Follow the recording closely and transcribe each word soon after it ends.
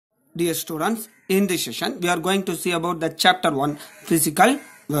Dear students, in this session we are going to see about the chapter 1 physical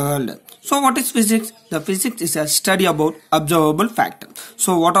world. So what is physics? The physics is a study about observable fact.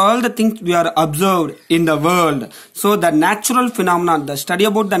 So what are all the things we are observed in the world? So the natural phenomena, the study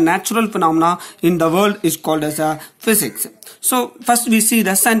about the natural phenomena in the world is called as a physics. So first we see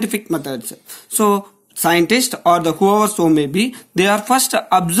the scientific methods. So scientists or the whoever so may be, they are first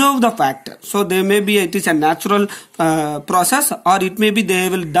observe the fact. So they may be it is a natural process, or it may be they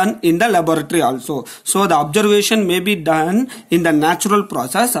will done in the laboratory also. So the observation may be done in the natural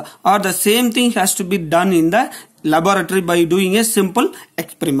process, or the same thing has to be done in the laboratory by doing a simple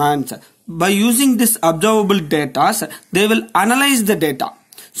experiment. By using this observable data, they will analyze the data.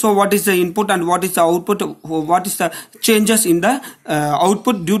 So what is the input and what is the output, what is the changes in the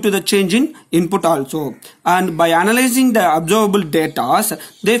output due to the change in input also. And by analyzing the observable data,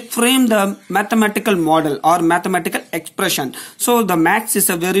 they frame the mathematical model or mathematical expression. So the maths is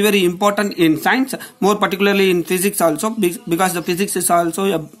a very important in science, more particularly in physics also, because the physics is also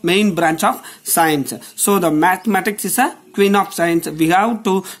a main branch of science. So the mathematics is a queen of science. We have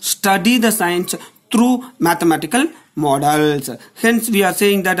to study the science through mathematical models. Hence we are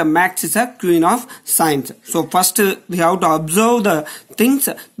saying that a maths is a queen of science. So first we have to observe the things.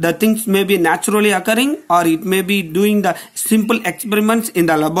 The things may be naturally occurring, or it may be doing the simple experiments in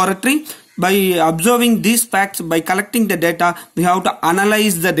the laboratory. By observing these facts, by collecting the data, we have to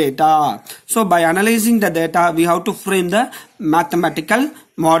analyze the data. So by analyzing the data, we have to frame the mathematical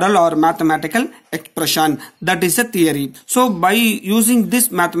model or mathematical expression. That is a theory. So by using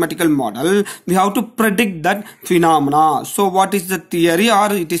this mathematical model, we have to predict that phenomena. So what is the theory,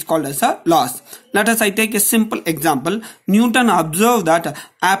 or it is called as a laws. Let us take a simple example. Newton observed that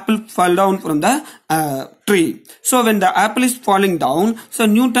apple fell down from the tree. So when the apple is falling down, so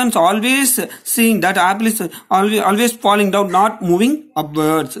Newton's always seeing that apple is always falling down, not moving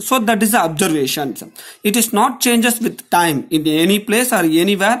upwards. So that is the observation. It is not changes with time. In any place or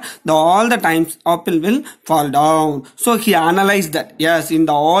anywhere, all the times apple will fall down. So he analyzed that. Yes, in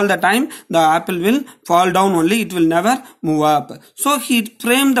all the time the apple will fall down only, it will never move up. So he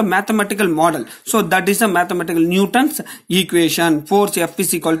framed the mathematical model. So that is a mathematical Newton's equation. Force F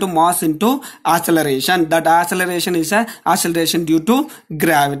is equal to mass into acceleration. That acceleration is a acceleration due to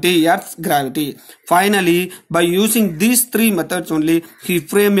gravity, Earth's gravity. Finally, by using these three methods only, he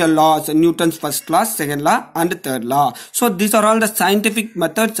framed a laws, Newton's first law, second law and third law. So these are all the scientific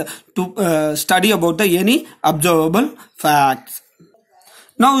methods to study about the any observable facts.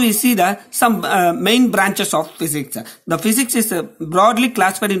 Now we see some main branches of physics. The physics is broadly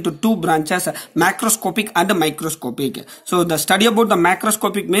classified into two branches, macroscopic and microscopic. So the study about the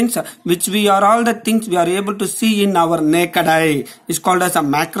macroscopic means which we are all the things we are able to see in our naked eye is called as a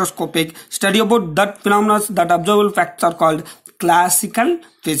macroscopic. Study about that phenomena, that observable facts are called classical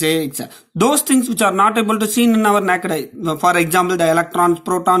physics. Those things which are not able to see in our naked eye, for example the electrons,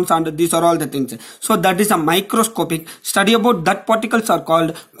 protons, and these are all the things. So that is a microscopic. Study about that particles are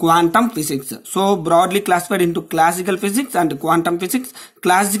called quantum physics. So broadly classified into classical physics and quantum physics.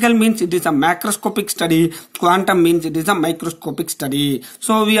 Classical means it is a macroscopic study. Quantum means it is a microscopic study.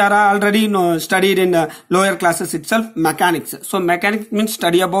 So we are already studied in the lower classes itself mechanics. So mechanics means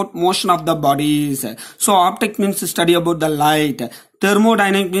study about motion of the bodies. So optics means study about the light.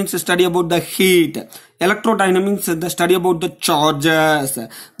 Thermodynamics means study about the heat. Electrodynamics the study about the charges.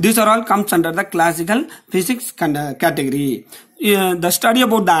 These are all comes under the classical physics category. The study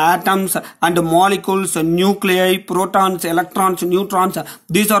about the atoms and molecules, nuclei, protons, electrons, neutrons,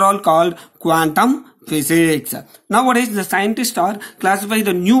 these are all called quantum physics. Nowadays the scientists are classifying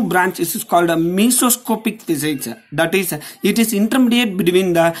the new branch. This is called a mesoscopic physics. That is, it is intermediate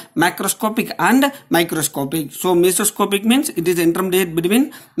between the macroscopic and microscopic. So mesoscopic means it is intermediate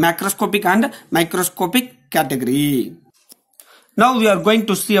between macroscopic and microscopic category. Now we are going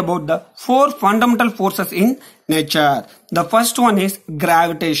to see about the four fundamental forces in nature. The first one is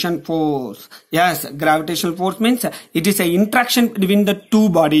gravitation force. Yes, gravitational force means it is an interaction between the two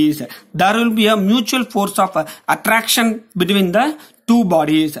bodies. There will be a mutual force of attraction between the two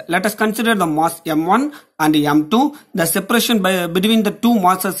bodies. Let us consider the mass m1 and m2. The separation between the two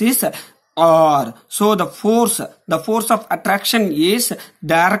masses is R. So the force of attraction is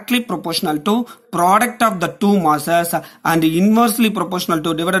directly proportional to product of the two masses and inversely proportional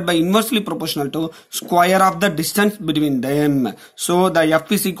to, divided by inversely proportional to square of the distance between them. So the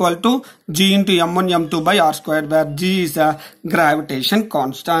F is equal to G into m1 m2 by R squared, where G is a gravitation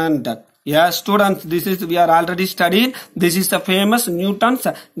constant. Yes, students, this is we are already studied. This is the famous Newton's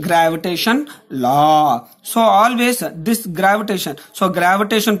gravitation law. So always this gravitation. So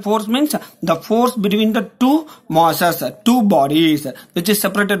gravitation force means the force between the two masses, two bodies, which is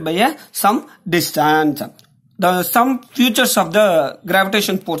separated by some distance. Some features of the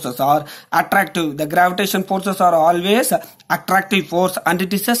gravitation forces are attractive. The gravitation forces are always attractive force, and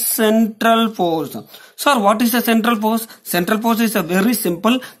it is a central force. Sir, what is a central force? Central force is a very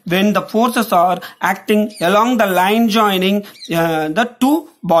simple when the forces are acting along the line joining the two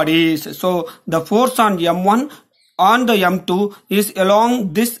bodies. So the force on M1 on the M2 is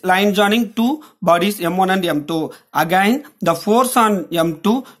along this line joining two bodies M1 and M2. Again, the force on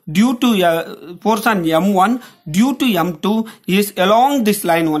M2 due to force on M1 due to M2 is along this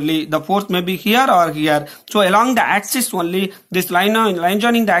line only. The force may be here or here. So along the axis only, this line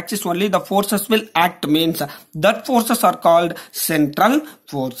joining the axis only, the forces will act, means that forces are called central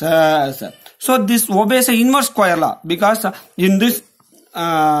forces. So this obeys an inverse square law, because in this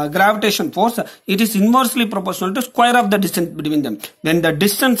gravitation force, it is inversely proportional to square of the distance between them. When the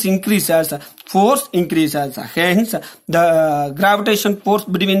distance increases, force increases. Hence, the gravitation force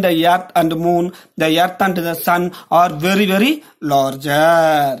between the earth and the moon, the earth and the sun are very, very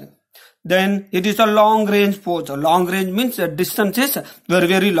larger. Then it is a long range force. Long range means the distance is very,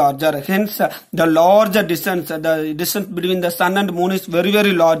 very larger. Hence, the larger distance, the distance between the sun and moon is very,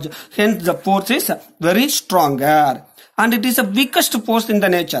 very large. Hence, the force is very stronger. And it is the weakest force in the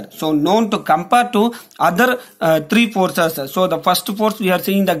nature. So known to compare to other three forces. So the first force we are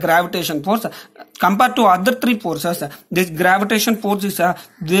seeing, the gravitation force. Compared to other three forces, this gravitation force is a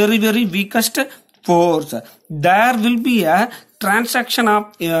very, very weakest force. There will be a transaction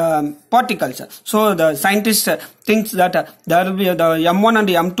of particles. So the scientist thinks that there will be the M1 and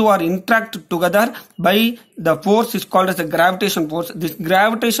M2 are interact together by the force is called as a gravitation force. This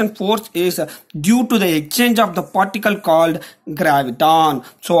gravitation force is due to the exchange of the particle called graviton.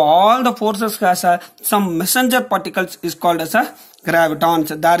 So all the forces has some messenger particles is called as a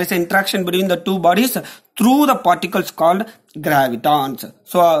gravitons. There is an interaction between the two bodies through the particles called gravitons.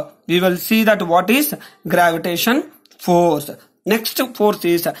 So we will see that what is gravitation force. Next force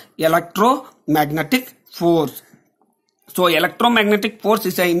is electromagnetic force. So electromagnetic force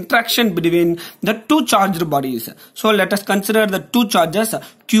is an interaction between the two charged bodies. So let us consider the two charges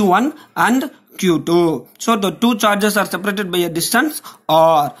Q1 and Q2. So the two charges are separated by a distance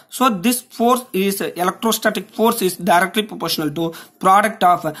R. So this force is electrostatic force is directly proportional to product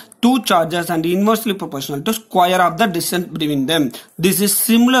of two charges and inversely proportional to square of the distance between them. This is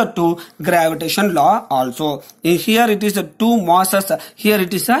similar to gravitation law also. In here it is a two masses. Here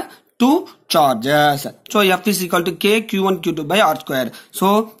it is a two charges. So F is equal to K Q1 Q2 by R square.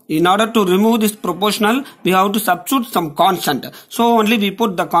 So in order to remove this proportional, we have to substitute some constant. So only we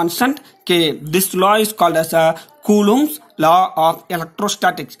put the constant K. This law is called as a Coulomb's law of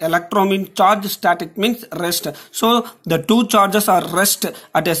electrostatics. Electro means charge, static means rest. So the two charges are rest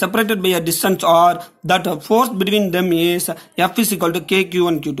at a separated by a distance R. That force between them is F is equal to K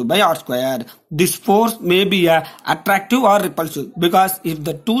Q1 Q2 by R square. This force may be attractive or repulsive, because if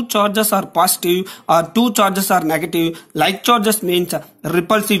the two charges are positive or two charges are negative, like charges means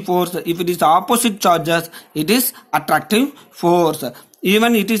repulsive force. If it is opposite charges, it is attractive force.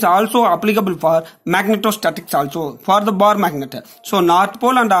 Even it is also applicable for magnetostatics also, for the bar magnet. So north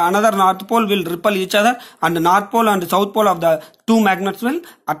pole and another north pole will repel each other, and north pole and south pole of the two magnets will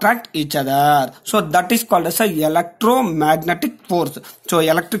attract each other. So that is called as a electromagnetic force. So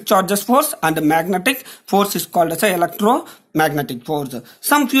electric charges force and magnetic force is called as a electromagnetic force.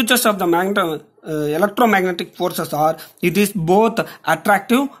 Some features of the electromagnetic forces are, it is both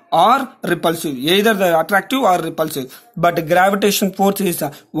attractive or repulsive, either the attractive or repulsive. But gravitation force is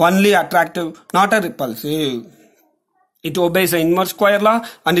only attractive, not a repulsive. It obeys the inverse square law,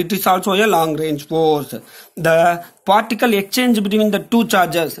 and it is also a long range force. The particle exchange between the two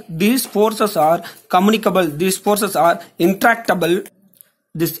charges, these forces are communicable, these forces are interactable.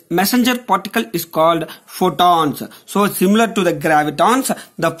 This messenger particle is called photons. So similar to the gravitons,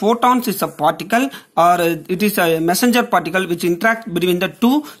 the photons is a particle, or it is a messenger particle which interacts between the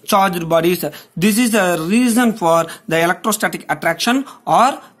two charged bodies. This is a reason for the electrostatic attraction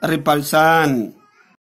or repulsion.